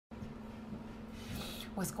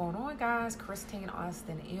What's going on, guys? Christine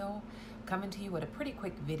Austin Ill coming to you with a pretty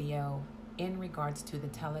quick video in regards to the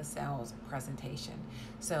telesales presentation.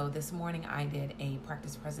 So this morning I did a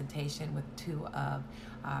practice presentation with two of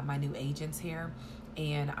my new agents here,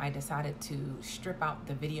 and I decided to strip out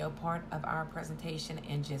the video part of our presentation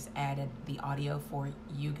and just added the audio for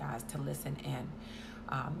you guys to listen in.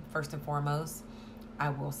 First and foremost, I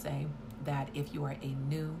will say that if you are a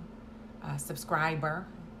new subscriber,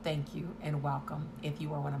 thank you and welcome. If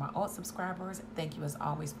you are one of my old subscribers, thank you as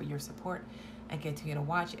always for your support, and continue to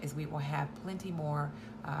watch as we will have plenty more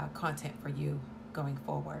content for you going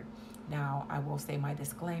forward. Now, I will say my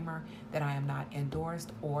disclaimer that I am not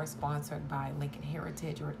endorsed or sponsored by Lincoln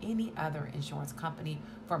Heritage or any other insurance company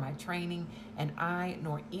for my training, and I,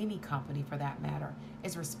 nor any company for that matter,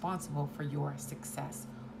 is responsible for your success.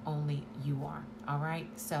 Only you are. All right?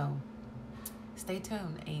 So stay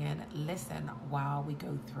tuned and listen while we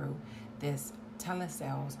go through this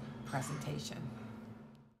telesales presentation.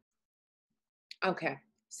 Okay,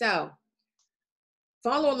 so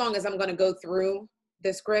follow along as I'm going to go through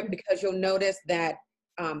the script, because you'll notice that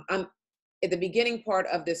I'm at the beginning part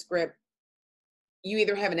of the script. You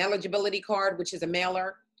either have an eligibility card, which is a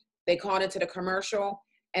mailer. They called into the commercial,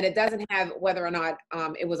 and it doesn't have whether or not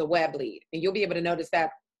it was a web lead. And you'll be able to notice that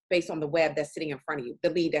based on the web that's sitting in front of you, the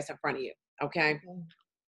lead that's in front of you. Okay.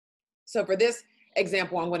 So for this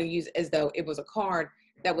example, I'm going to use as though it was a card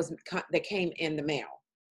that came in the mail.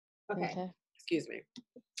 Okay. Excuse me.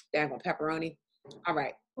 Daggone pepperoni. All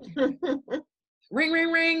right. Ring,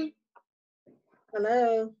 ring, ring.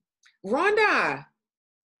 Hello. Rhonda.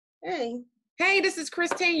 Hey. Hey, this is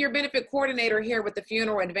Christine, your benefit coordinator here with the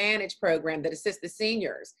Funeral Advantage program that assists the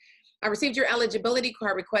seniors. I received your eligibility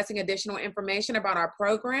card requesting additional information about our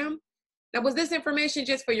program. Now, was this information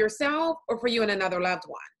just for yourself or for you and another loved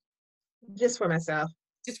one? Just for myself.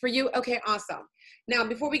 Just for you? Okay, awesome. Now,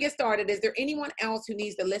 before we get started, is there anyone else who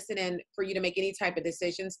needs to listen in for you to make any type of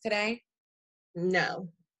decisions today? No.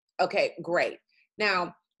 Okay, great.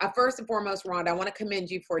 Now, first and foremost, Rhonda, I want to commend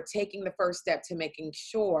you for taking the first step to making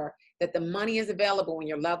sure that the money is available when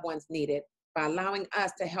your loved ones need it by allowing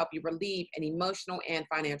us to help you relieve an emotional and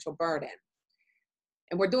financial burden.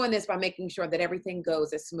 And we're doing this by making sure that everything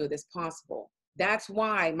goes as smooth as possible. That's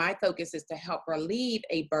why my focus is to help relieve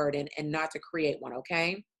a burden and not to create one,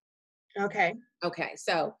 okay? Okay. Okay,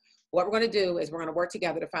 so what we're going to do is we're going to work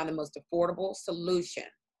together to find the most affordable solution.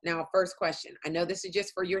 Now, first question. I know this is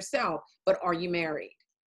just for yourself, but are you married?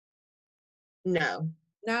 No.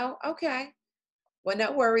 No? Okay. Well,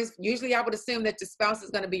 no worries. Usually I would assume that your spouse is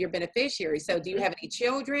going to be your beneficiary. So do you have any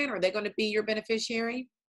children? Are they going to be your beneficiary?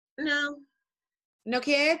 No. No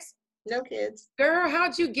kids? No kids. Girl,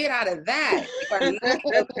 how'd you get out of that? You are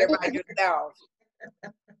lucky over there by yourself.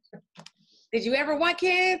 Did you ever want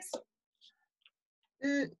kids?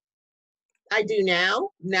 I do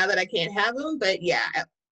now that I can't have them, but yeah,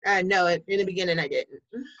 no, in the beginning I didn't.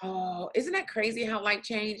 Oh, isn't that crazy how life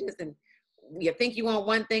changes, and you think you want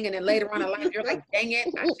one thing and then later on in life you're like, dang it,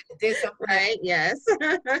 I should have did something. Right, yes.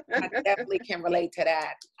 I definitely can relate to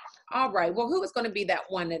that. All right, well, who is going to be that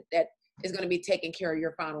one that is going to be taking care of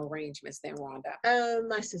your final arrangements then, Rhonda?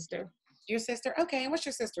 My sister. Your sister? Okay, and what's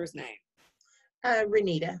your sister's name?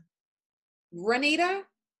 Renita. Renita?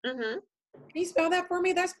 Mm-hmm. Can you spell that for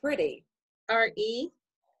me? That's pretty. Renita.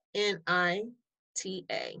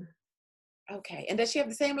 Okay, and does she have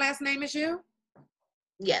the same last name as you?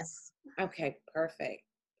 Yes. Okay, perfect.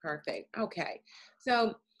 Perfect. Okay,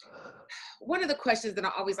 so one of the questions that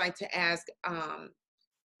I always like to ask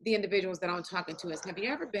the individuals that I'm talking to is, have you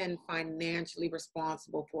ever been financially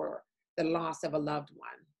responsible for the loss of a loved one?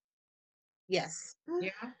 Yes. Yeah?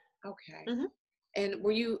 Okay. Mm-hmm. And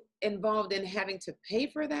were you involved in having to pay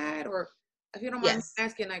for that? Or if you don't mind Yes.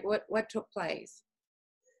 asking, like what took place?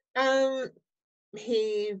 My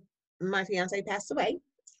fiance passed away,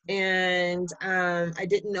 and I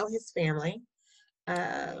didn't know his family.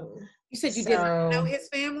 You said you did not know his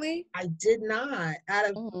family? I did not. Out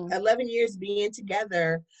of 11 years being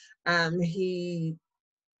together, he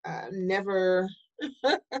never,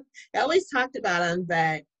 I always talked about him,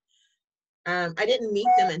 but I didn't meet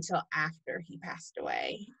them until after he passed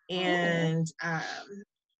away. And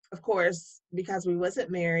of course, because we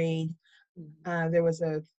wasn't married, there was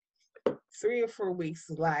a 3 or 4 weeks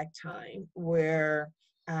lag time where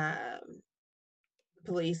the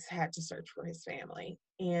police had to search for his family.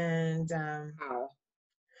 And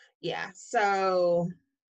yeah, so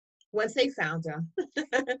once they found him,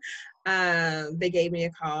 they gave me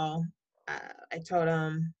a call. I told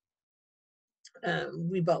them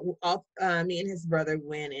we both, me and his brother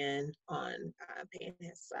went in on paying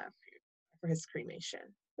his for his cremation,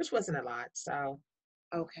 which wasn't a lot. So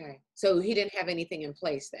Okay. So he didn't have anything in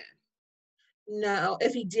place then? No,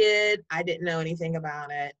 if he did, I didn't know anything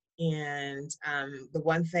about it. And the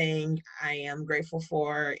one thing I am grateful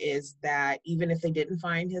for is that even if they didn't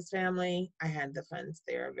find his family, I had the funds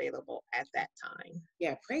there available at that time.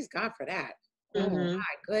 Yeah, praise God for that. Mm-hmm. My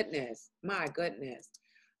goodness. My goodness.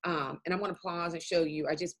 And I'm going to pause and show you.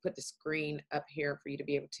 I just put the screen up here for you to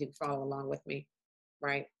be able to follow along with me.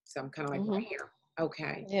 Right. So I'm kind of like right here.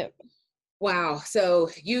 Okay. Yep. Wow. So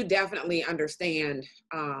you definitely understand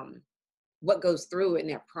what goes through in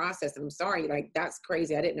that process. I'm sorry. Like, that's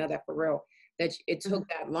crazy. I didn't know that for real, that it took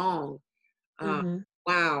that long. Mm-hmm.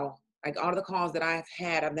 Wow. Like all the calls that I've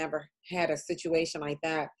had, I've never had a situation like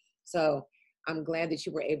that. So I'm glad that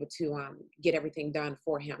you were able to get everything done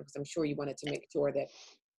for him, because I'm sure you wanted to make sure that,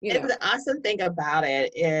 you know. And the awesome thing about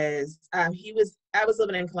it is I was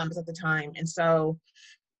living in Columbus at the time. And so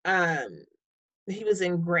um, he was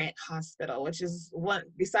in Grant Hospital, which is one,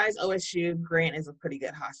 besides OSU, Grant is a pretty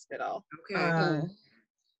good hospital. Okay.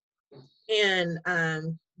 And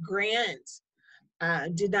Grant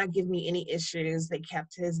did not give me any issues. They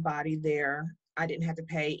kept his body there. I didn't have to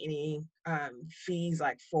pay any fees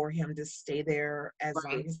like for him to stay there as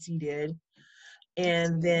long as he did.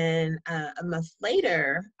 And then a month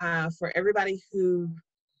later, for everybody who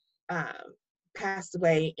passed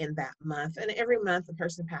away in that month, and every month a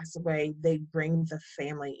person passed away, they bring the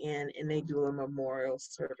family in and they do a memorial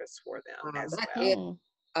service for them as That well.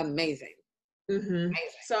 is amazing. Mm-hmm.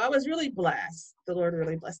 So I was really blessed. The Lord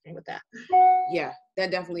really blessed me with that. Yeah, that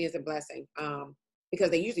definitely is a blessing. Because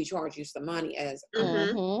they usually charge you some money as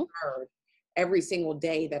heard every single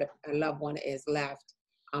day that a loved one is left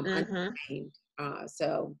unclaimed.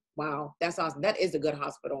 So wow, that's awesome. That is a good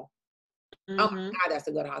hospital. Oh my God, that's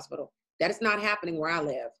a good hospital. That is not happening where I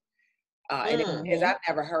live. And as I've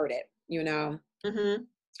never heard it, you know.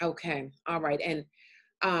 Okay, all right. And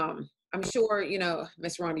I'm sure, you know,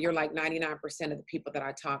 Miss Rhonda, you're like 99% of the people that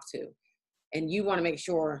I talk to, and you want to make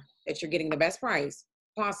sure that you're getting the best price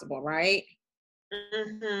possible, right?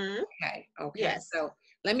 Okay. Yes. So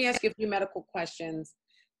let me ask you a few medical questions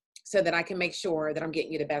so that I can make sure that I'm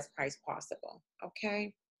getting you the best price possible.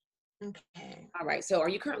 Okay. Okay. All right. So are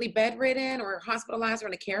you currently bedridden or hospitalized or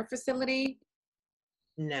in a care facility?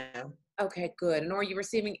 No. Okay, good. And are you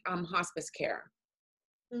receiving hospice care?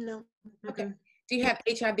 No. Okay. Do you have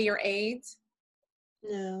HIV or AIDS?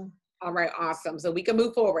 No. All right, awesome. So we can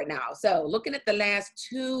move forward now. So looking at the last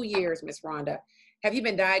 2 years, Miss Rhonda, have you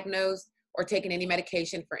been diagnosed or taken any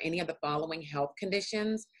medication for any of the following health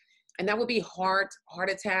conditions? And that would be heart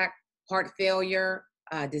attack, heart failure,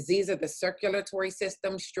 disease of the circulatory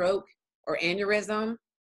system, stroke, or aneurysm?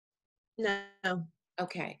 No.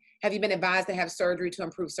 Okay. Have you been advised to have surgery to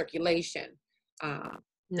improve circulation?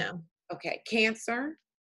 No. Okay. Cancer?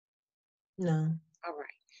 No. All right.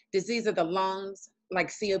 Disease of the lungs, like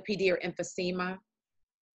COPD or emphysema?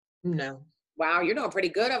 No. Wow, you're doing pretty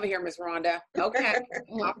good over here, Miss Rhonda. Okay.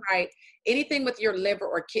 All right. Anything with your liver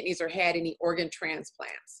or kidneys, or had any organ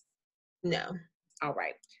transplants? No. All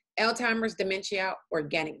right. Alzheimer's, dementia,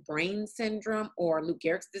 organic brain syndrome, or Lou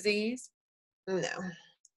Gehrig's disease? No.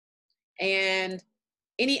 And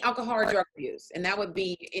any alcohol or drug abuse? And that would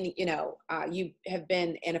be any, you know, you have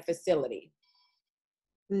been in a facility.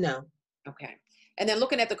 No. Okay. And then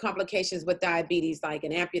looking at the complications with diabetes, like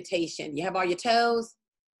an amputation, you have all your toes?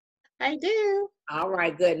 I do. All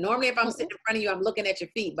right, good. Normally, if I'm sitting in front of you, I'm looking at your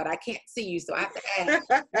feet, but I can't see you, so I have to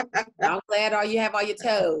ask. I'm glad you have all your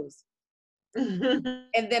toes. And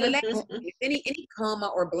then the last, any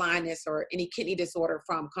coma or blindness or any kidney disorder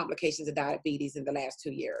from complications of diabetes in the last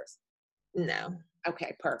 2 years? No.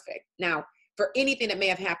 Okay, perfect. Now, for anything that may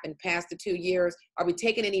have happened past the 2 years, are we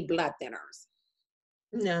taking any blood thinners?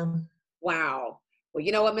 No. Wow. Well,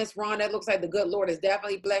 you know what, Miss Rhonda, it looks like the good Lord has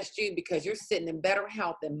definitely blessed you, because you're sitting in better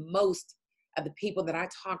health than most of the people that I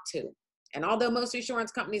talk to. And although most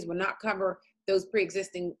insurance companies will not cover those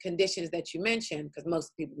pre-existing conditions that you mentioned, because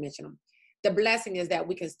most people mention them, the blessing is that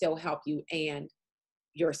we can still help you and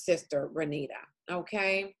your sister, Renita.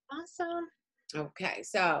 Okay? Awesome. Okay.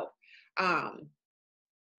 So,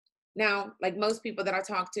 now, like most people that I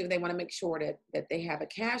talk to, they want to make sure that they have a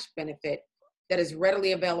cash benefit that is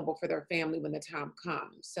readily available for their family when the time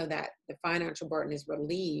comes, so that the financial burden is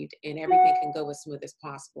relieved and everything can go as smooth as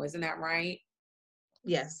possible. Isn't that right?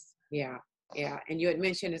 Yes. Yeah. Yeah. And you had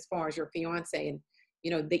mentioned, as far as your fiance, and,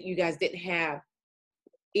 you know, that you guys didn't have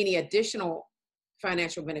any additional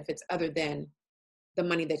financial benefits other than the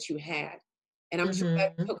money that you had. And I'm sure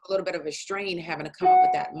that took a little bit of a strain having to come up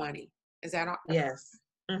with that money. Is that all? Yes.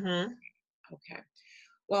 Okay.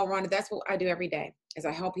 Well, Rhonda, that's what I do every day, is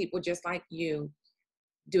I help people just like you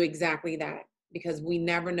do exactly that. because we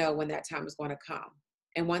never know when that time is going to come.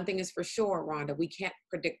 And one thing is for sure, Rhonda, we can't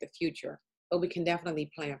predict the future, but we can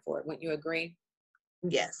definitely plan for it. Wouldn't you agree?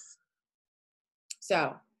 Yes.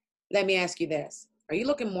 So let me ask you this. Are you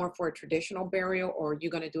looking more for a traditional burial, or are you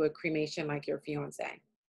going to do a cremation like your fiance?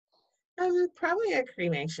 Probably a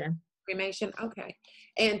cremation. Cremation? Okay.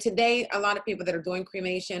 And today, a lot of people that are doing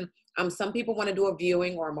cremation, some people want to do a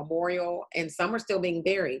viewing or a memorial, and some are still being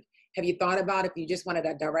buried. Have you thought about if you just wanted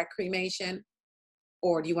a direct cremation,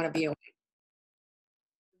 or do you want to be away?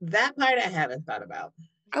 That part I haven't thought about.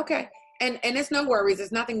 Okay. And it's no worries.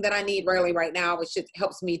 It's nothing that I need really right now. It just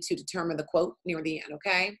helps me to determine the quote near the end.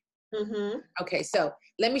 Okay. Mm-hmm. Okay. So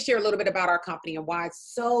let me share a little bit about our company and why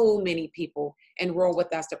so many people enroll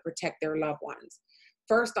with us to protect their loved ones.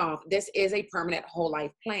 First off, this is a permanent whole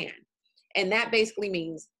life plan. And that basically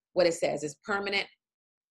means what it says is permanent.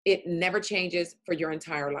 It never changes for your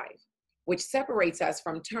entire life, which separates us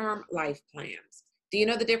from term life plans. Do you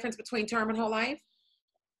know the difference between term and whole life?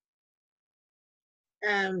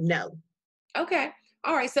 No. Okay.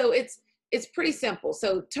 All right. So it's pretty simple.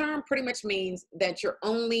 So term pretty much means that you're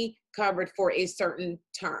only covered for a certain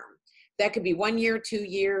term. That could be 1 year, 2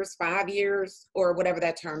 years, 5 years, or whatever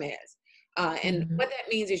that term is. And what that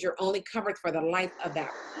means is you're only covered for the life of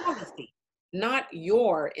that policy, not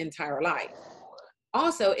your entire life.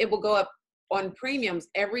 Also, it will go up on premiums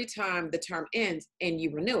every time the term ends and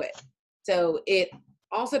you renew it. So it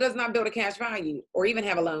also does not build a cash value or even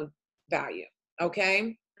have a loan value.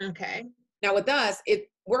 Okay. Okay. Now with us,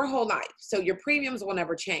 we're whole life. So your premiums will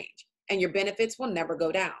never change and your benefits will never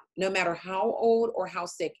go down, no matter how old or how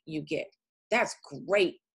sick you get. That's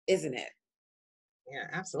great, isn't it? Yeah,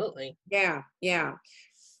 absolutely. Yeah, yeah.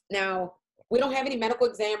 Now, we don't have any medical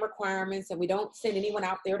exam requirements and we don't send anyone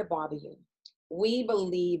out there to bother you. We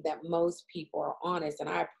believe that most people are honest, and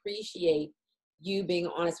I appreciate you being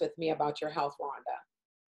honest with me about your health, Rhonda.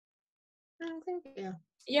 Oh, thank you.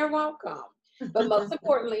 You're welcome. But most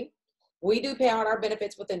importantly, we do pay out our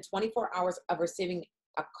benefits within 24 hours of receiving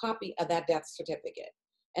a copy of that death certificate.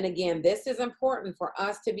 And again, this is important for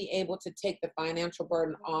us to be able to take the financial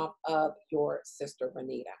burden off of your sister,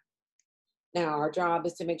 Renita. Now, our job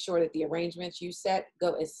is to make sure that the arrangements you set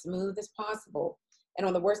go as smooth as possible. And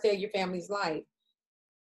on the worst day of your family's life,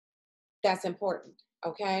 that's important,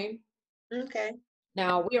 okay? Okay.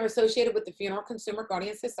 Now, we are associated with the Funeral Consumer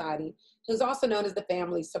Guardian Society, who's also known as the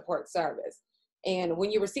Family Support Service. And when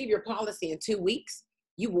you receive your policy in 2 weeks,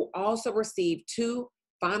 you will also receive 2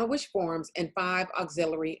 final wish forms and 5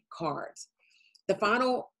 auxiliary cards. The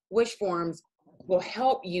final wish forms will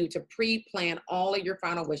help you to pre-plan all of your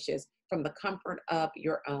final wishes from the comfort of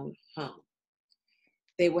your own home.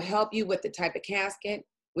 They will help you with the type of casket,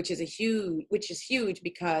 which is huge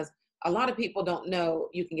because a lot of people don't know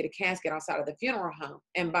you can get a casket outside of the funeral home,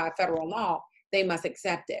 and by federal law, they must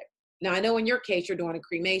accept it. Now, I know in your case, you're doing a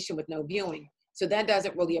cremation with no viewing, so that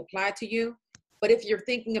doesn't really apply to you. But if you're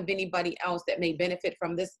thinking of anybody else that may benefit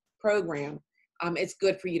from this program, it's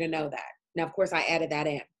good for you to know that. Now, of course, I added that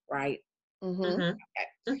in, right? Mm-hmm.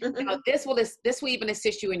 Okay. Now, this will even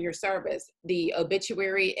assist you in your service, the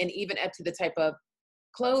obituary, and even up to the type of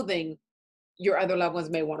clothing your other loved ones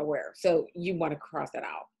may want to wear. So you want to cross that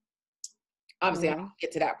out. Obviously, I don't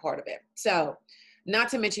get to that part of it. So, not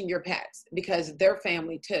to mention your pets, because they're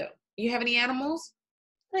family too. You have any animals?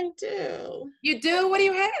 I do. You do? What do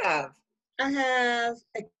you have? I have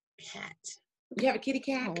a cat. You have a kitty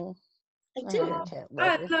cat? Oh, I I do. have a cat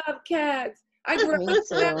I lover. love cats. I grew Me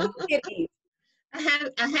up with too. kitties. I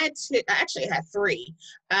had 2. I actually had 3.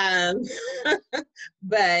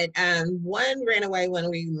 But one ran away when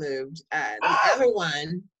we moved. The other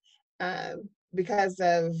one, because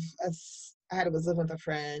of us, I was living with a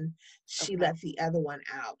friend. She let the other one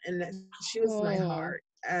out, and she was my heart.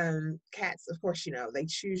 Cats, of course, they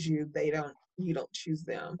choose you. You don't choose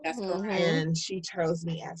them. That's correct. And she chose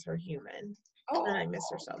me as her human, and I miss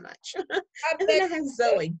her so much. And bet then I have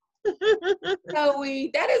Zoe.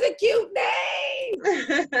 Zoe, that is a cute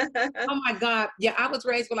name. Oh my God. Yeah, I was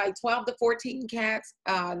raised with like 12 to 14 cats.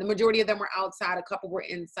 The majority of them were outside. A couple were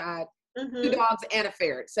inside. 2 dogs and a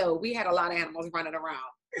ferret. So we had a lot of animals running around.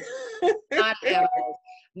 Not animals.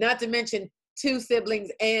 Not to mention 2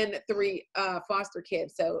 siblings and 3 foster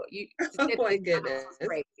kids. So Oh my goodness.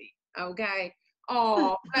 Crazy. Okay.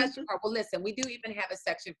 Oh, bless your heart. Well, listen, we do even have a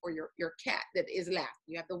section for your cat that is left.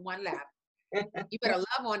 You have the one left. You better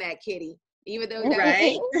love on that kitty, even though that's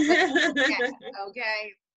right.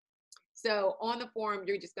 Okay. So on the form,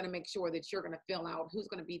 you're just going to make sure that you're going to fill out who's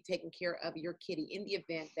going to be taking care of your kitty in the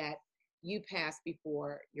event that you pass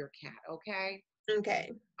before your cat. Okay.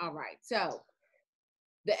 Okay. All right. So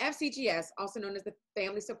The FCGS, also known as the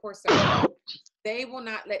Family Support Service, they will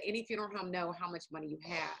not let any funeral home know how much money you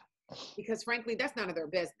have, because frankly, that's none of their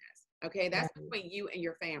business. Okay, that's between you and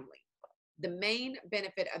your family. The main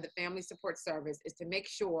benefit of the Family Support Service is to make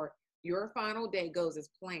sure your final day goes as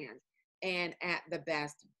planned and at the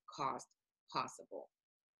best cost possible.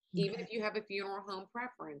 Even if you have a funeral home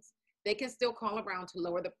preference, they can still call around to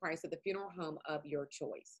lower the price of the funeral home of your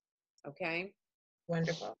choice. Okay?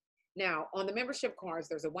 Wonderful. Now, on the membership cards,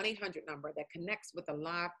 there's a 1-800 number that connects with a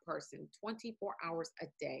live person 24 hours a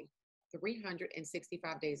day,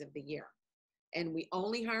 365 days of the year. And we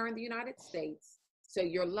only hire in the United States, so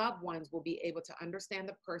your loved ones will be able to understand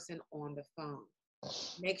the person on the phone.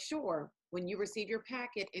 Make sure when you receive your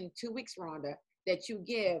packet in 2 weeks, Rhonda, that you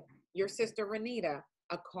give your sister Renita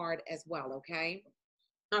a card as well, okay?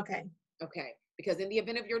 Okay. Okay, because in the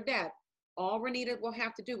event of your death, all Renita will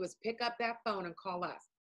have to do is pick up that phone and call us,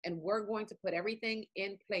 and we're going to put everything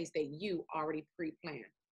in place that you already pre-planned.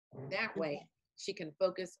 That way, she can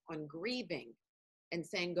focus on grieving and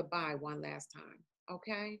saying goodbye one last time,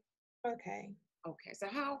 okay? Okay. Okay, so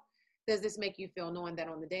how does this make you feel knowing that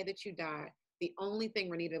on the day that you die, the only thing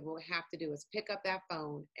Renita will have to do is pick up that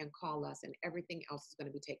phone and call us, and everything else is going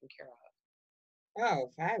to be taken care of? Oh,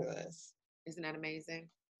 fabulous. Isn't that amazing?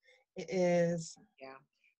 It is. Yeah.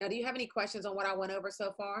 Now, do you have any questions on what I went over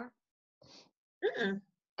so far?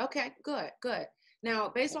 Okay, good, good. Now,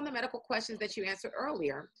 based on the medical questions that you answered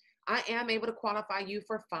earlier, I am able to qualify you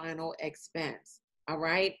for final expense. All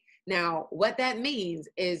right. Now, what that means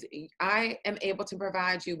is I am able to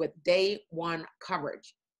provide you with day one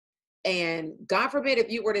coverage. And God forbid, if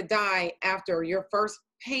you were to die after your first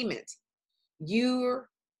payment, your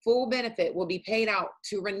full benefit will be paid out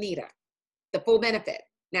to Renita, the full benefit.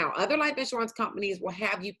 Now, other life insurance companies will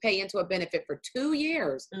have you pay into a benefit for 2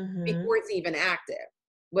 years before it's even active.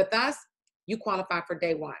 With us, you qualify for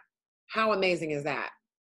day one. How amazing is that?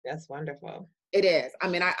 That's wonderful. It is. I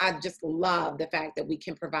mean, I just love the fact that we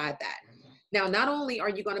can provide that. Now, not only are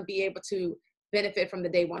you going to be able to benefit from the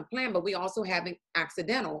day one plan, but we also have an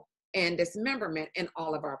accidental and dismemberment in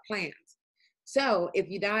all of our plans. So if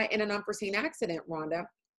you die in an unforeseen accident, Renita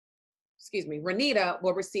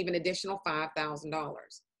will receive an additional $5,000.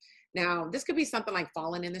 Now, this could be something like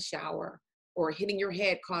falling in the shower or hitting your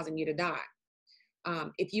head causing you to die.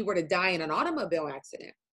 If you were to die in an automobile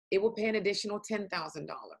accident, it will pay an additional $10,000.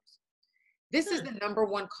 This is the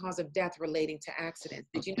 #1 cause of death relating to accidents.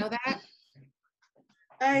 Did you know that?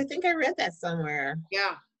 I think I read that somewhere.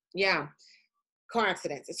 Yeah. Car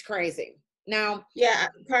accidents. It's crazy. Now, yeah,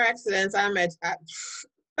 car accidents. I've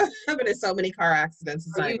been in so many car accidents.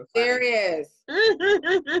 It's not even funny. There is.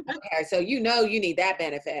 Okay, so you need that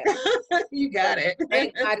benefit. You got it.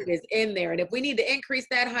 Thank God it is in there. And if we need to increase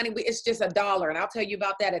that, honey, it's just $1. And I'll tell you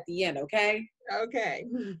about that at the end, okay? Okay.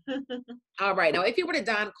 All right. Now, if you were to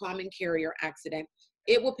die in a common carrier accident,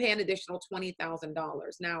 it will pay an additional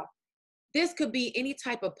 $20,000. Now, this could be any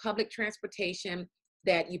type of public transportation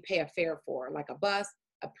that you pay a fare for, like a bus,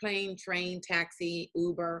 a plane, train, taxi,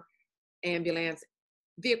 Uber, ambulance,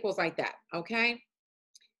 vehicles like that, okay?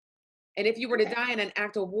 And if you were to die in an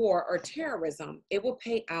act of war or terrorism, it will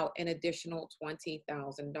pay out an additional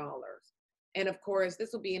 $20,000. And of course,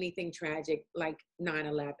 this will be anything tragic like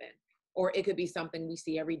 9/11, or it could be something we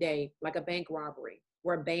see every day, like a bank robbery,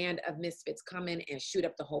 where a band of misfits come in and shoot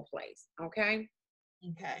up the whole place, okay?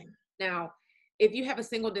 Okay. Now, if you have a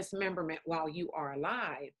single dismemberment while you are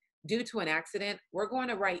alive due to an accident, we're going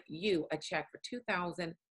to write you a check for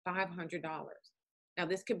 $2,500. Now,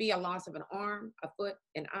 this could be a loss of an arm, a foot,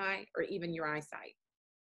 an eye, or even your eyesight.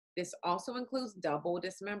 This also includes double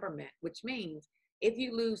dismemberment, which means if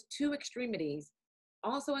you lose 2 extremities,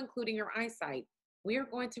 also including your eyesight, we are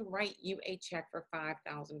going to write you a check for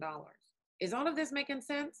 $5,000. Is all of this making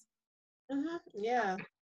sense? Yeah.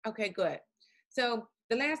 Okay, good. So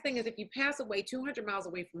the last thing is, if you pass away 200 miles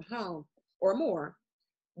away from home or more,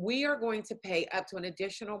 we are going to pay up to an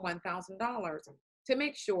additional $1,000 to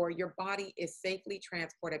make sure your body is safely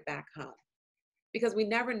transported back home, because we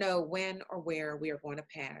never know when or where we are going to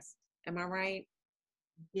pass. Am I right?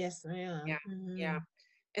 Yes, ma'am. Yeah.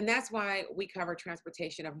 And that's why we cover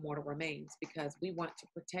transportation of mortal remains, because we want to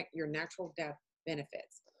protect your natural death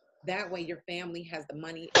benefits. That way your family has the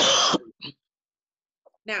money.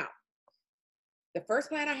 Now, the first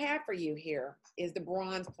plan I have for you here is the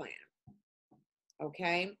bronze plan.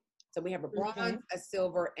 Okay? So we have a bronze, a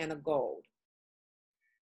silver, and a gold.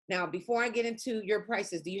 Now, before I get into your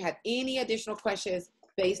prices, do you have any additional questions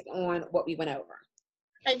based on what we went over?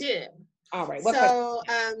 I did. All right. So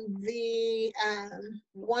the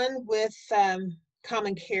one with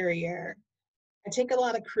common carrier, I take a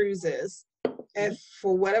lot of cruises. if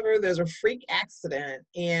for whatever there's a freak accident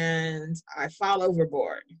and I fall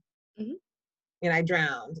overboard and I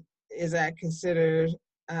drowned, is that considered?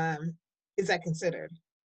 Is that considered?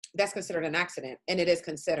 That's considered an accident, and it is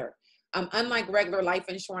considered. Unlike regular life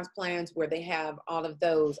insurance plans where they have all of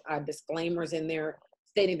those disclaimers in there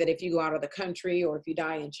stating that if you go out of the country or if you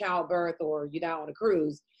die in childbirth or you die on a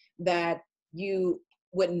cruise, that you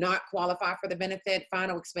would not qualify for the benefit,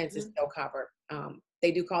 final expense is still covered.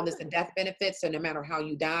 They do call this a death benefit. So no matter how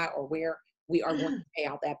you die or where, we are going to pay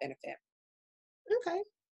out that benefit. Okay.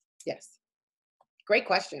 Yes. Great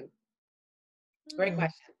question. Great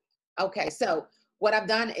question. Okay. So what I've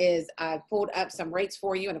done is I've pulled up some rates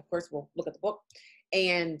for you. And of course, we'll look at the book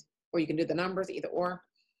or you can do the numbers, either or.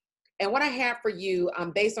 And what I have for you,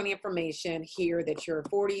 based on the information here that you're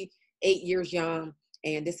 48 years young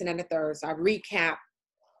and this and that and the third. So I recap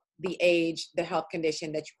the age, the health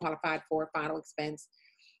condition that you qualified for, final expense.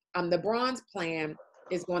 The bronze plan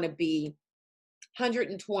is going to be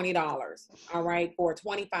 $120, all right, for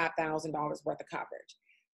 $25,000 worth of coverage.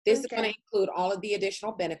 This is going to include all of the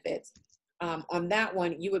additional benefits. On that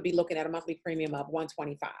one, you would be looking at a monthly premium of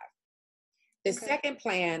 $125. The second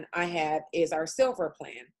plan I have is our silver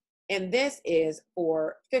plan, and this is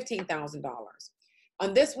for $15,000.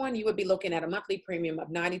 On this one, you would be looking at a monthly premium of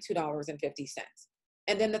 $92.50.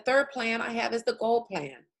 And then the third plan I have is the gold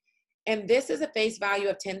plan. And this is a face value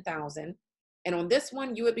of $10,000. And on this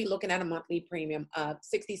one, you would be looking at a monthly premium of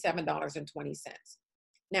 $67.20.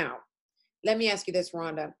 Now, let me ask you this,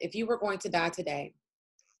 Rhonda. If you were going to die today,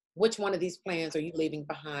 which one of these plans are you leaving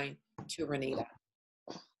behind to Renita?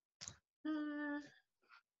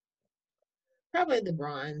 Probably the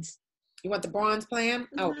bronze. You want the bronze plan?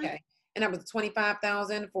 Okay. And that was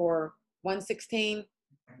 $25,000 for $116?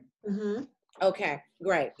 Okay,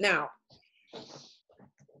 great. Now,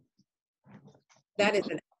 that is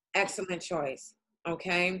an excellent choice,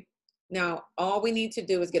 okay? Now, all we need to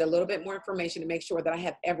do is get a little bit more information to make sure that I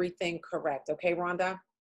have everything correct. Okay, Rhonda?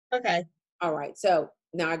 Okay. All right, so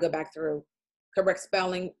now I go back through. Correct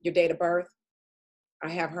spelling, your date of birth. I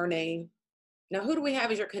have her name. Now, who do we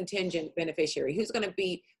have as your contingent beneficiary? Who's going to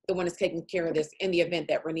be the one that's taking care of this in the event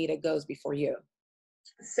that Renita goes before you?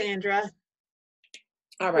 Sandra.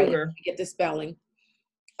 All right, get the spelling.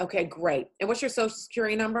 Okay, great. And what's your social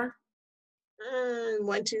security number?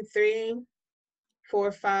 1, 2, 3,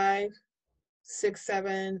 4, 5, 6,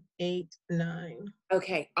 7, 8, 9.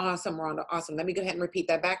 Okay, awesome, Rhonda. Awesome. Let me go ahead and repeat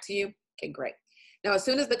that back to you. Okay, great. Now, as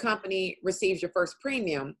soon as the company receives your first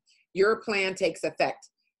premium, your plan takes effect.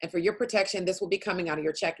 And for your protection, this will be coming out of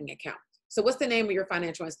your checking account. So what's the name of your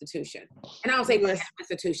financial institution? And I don't say financial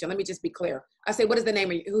institution. Let me just be clear. I say, what is the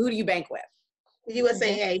name of who do you bank with?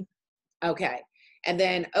 USAA. Okay. And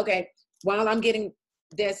then, okay, while I'm getting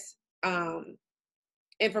this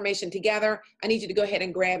information together, I need you to go ahead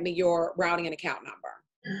and grab me your routing and account number.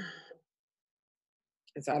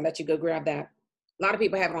 And so I'll let you go grab that. A lot of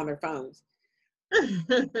people have it on their phones.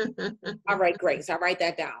 All right, great. So I write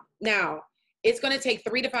that down. Now, it's going to take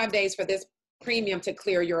 3 to 5 days for this premium to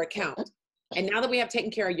clear your account. And now that we have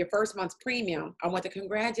taken care of your first month's premium, I want to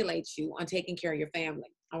congratulate you on taking care of your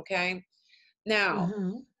family. Okay. Now,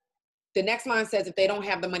 the next line says if they don't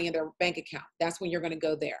have the money in their bank account, that's when you're going to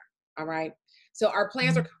go there. All right. So our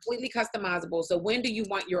plans are completely customizable. So when do you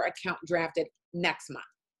want your account drafted next month?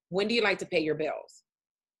 When do you like to pay your bills?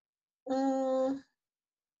 The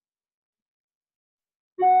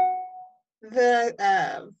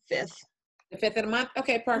 5th. The 5th of the month?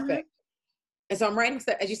 Okay, perfect. And so I'm writing,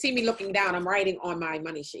 as you see me looking down, I'm writing on my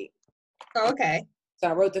money sheet. Okay. So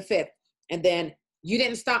I wrote the 5th. And then you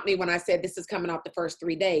didn't stop me when I said this is coming out the first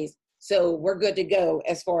 3 days. So we're good to go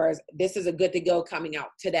as far as this is a good to go coming out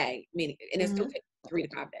today, meaning, and it's still taking 3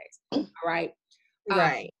 to 5 days. All right.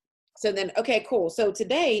 Right. So then, okay, cool. So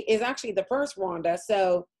today is actually the first, Rhonda.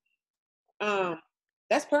 So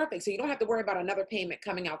that's perfect. So you don't have to worry about another payment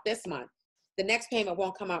coming out this month. The next payment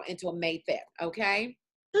won't come out until May 5th. Okay.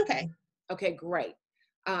 Okay. Okay, great.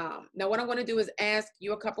 Now what I'm going to do is ask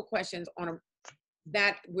you a couple questions on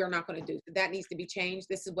that we're not going to do. That needs to be changed.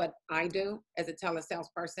 This is what I do as a telesales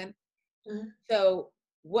person. So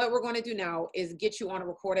what we're going to do now is get you on a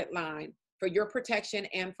recorded line for your protection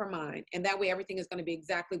and for mine. And that way everything is going to be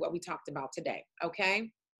exactly what we talked about today.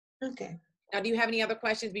 Okay. Okay. Now, do you have any other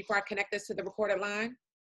questions before I connect this to the recorded line?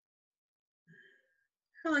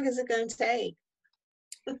 How long is it going to take?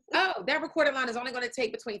 Oh, that recorded line is only going to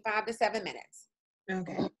take between 5 to 7 minutes.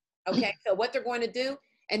 Okay. Okay. So what they're going to do,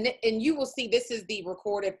 and you will see this is the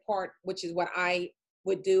recorded part, which is what I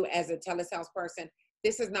would do as a telesales person.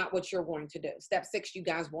 This is not what you're going to do. Step 6, you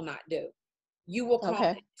guys will not do. You will call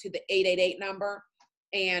to the 888 number,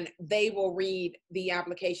 and they will read the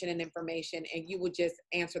application and information, and you will just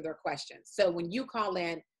answer their questions. So when you call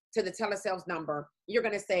in to the telesales number, you're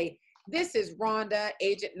going to say, this is Rhonda,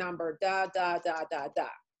 agent number, da, da, da, da, da.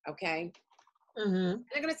 Okay. And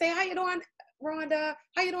they're going to say, how you doing, Rhonda?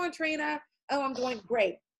 How you doing, Trina? Oh, I'm doing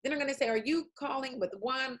great. Then they're going to say, are you calling with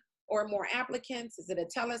one or more applicants? Is it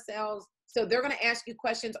a telesales? So they're going to ask you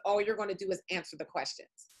questions. All you're going to do is answer the questions.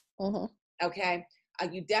 Okay.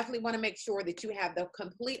 You definitely want to make sure that you have the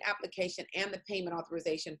complete application and the payment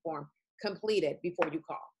authorization form completed before you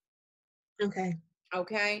call. Okay.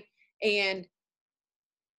 Okay. And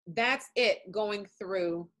that's it going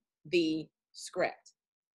through the script.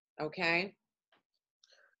 Okay.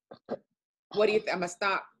 What do you I'm gonna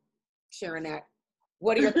stop sharing that.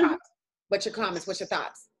 What are your thoughts? What's your comments? What's your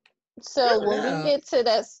thoughts? So when we get to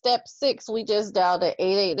that step 6, we just dial the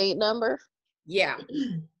 888 number? Yeah.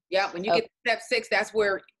 Yeah. When you get to step 6, that's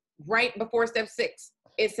where right before step 6,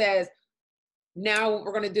 it says, now what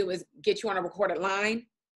we're going to do is get you on a recorded line.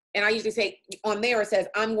 And I usually say on there, it says,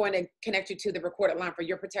 I'm going to connect you to the recorded line for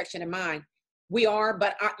your protection and mine. We are,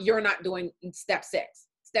 but you're not doing step 6.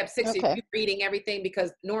 Step 6 is you reading everything,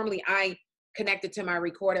 because normally I connect it to my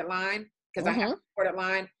recorded line, because I have a recorded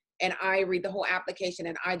line, and I read the whole application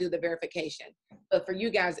and I do the verification. But for you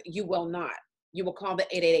guys, you will not. You will call the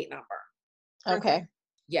 888 number. Okay.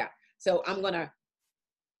 Yeah. So I'm going to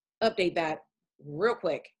update that real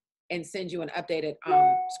quick and send you an updated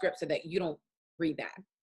script so that you don't read that.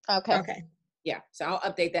 Okay. Okay. Yeah. So I'll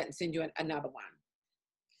update that and send you another one.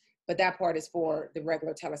 But that part is for the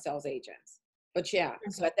regular telesales agents. But yeah,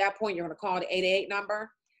 so at that point, you're going to call the 888 number.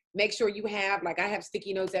 Make sure you have, like I have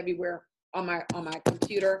sticky notes everywhere on my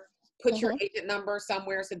computer. Put your agent number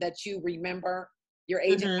somewhere so that you remember your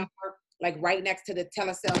agent number, like right next to the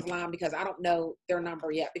telesales line, because I don't know their number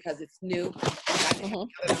yet because it's new. I've been here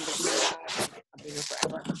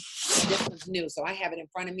forever. This one's new, so I have it in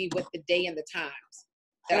front of me with the day and the times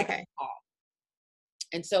that I can call.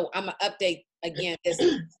 And so I'm going to update again this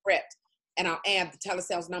script, and I'll add the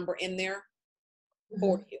telesales number in there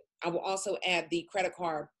for you. I will also add the credit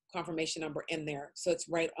card confirmation number in there, so it's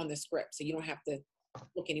right on the script, so you don't have to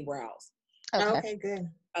look anywhere else. Okay, good.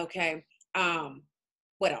 Okay.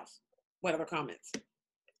 What else? What other comments?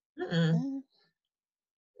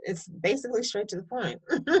 It's basically straight to the point.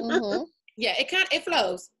 Yeah, it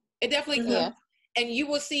flows. It definitely flows. Yeah. And you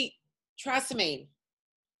will see, trust me,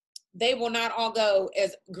 they will not all go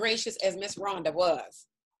as gracious as Miss Rhonda was.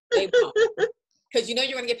 They won't. Because you're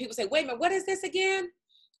going to get people say, wait a minute, what is this again?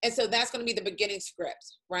 And so that's going to be the beginning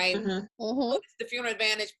script, right? So it's the Funeral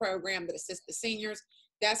Advantage program that assists the seniors.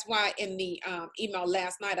 That's why in the email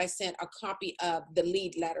last night, I sent a copy of the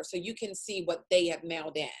lead letter so you can see what they have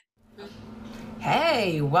mailed in.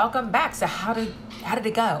 Hey, welcome back. So how did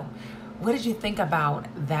it go? What did you think about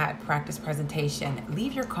that practice presentation?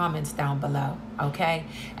 Leave your comments down below, okay?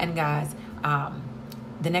 And guys,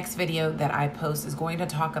 the next video that I post is going to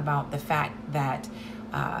talk about the fact that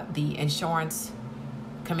the insurance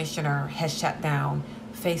commissioner has shut down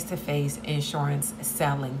face-to-face insurance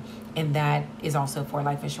selling, and that is also for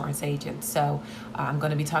life insurance agents. So I'm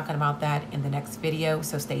going to be talking about that in the next video,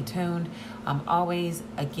 so stay tuned. Always,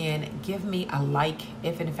 again, give me a like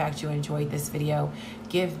if in fact you enjoyed this video.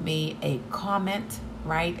 Give me a comment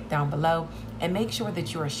right down below, and make sure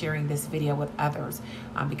that you are sharing this video with others,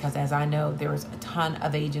 because as I know, there's a ton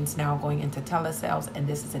of agents now going into telesales, and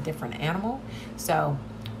this is a different animal. So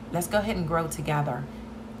let's go ahead and grow together.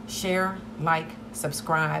 Share, like,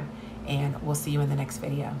 subscribe, and we'll see you in the next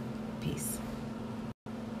video. Peace.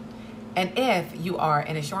 And if you are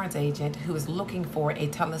an insurance agent who is looking for a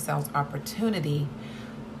telesales opportunity,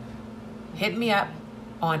 hit me up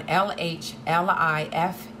on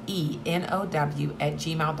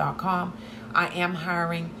LHLIFENOW@gmail.com. I am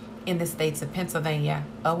hiring in the states of Pennsylvania,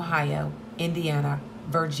 Ohio, Indiana,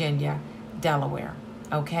 Virginia, Delaware,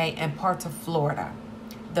 okay, and parts of Florida.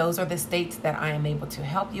 Those are the states that I am able to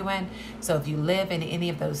help you in. So if you live in any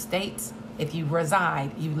of those states, if you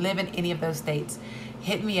reside, you live in any of those states,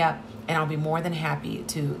 hit me up and I'll be more than happy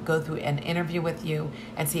to go through an interview with you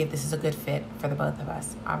and see if this is a good fit for the both of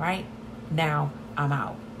us. All right? Now I'm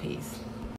out. Peace.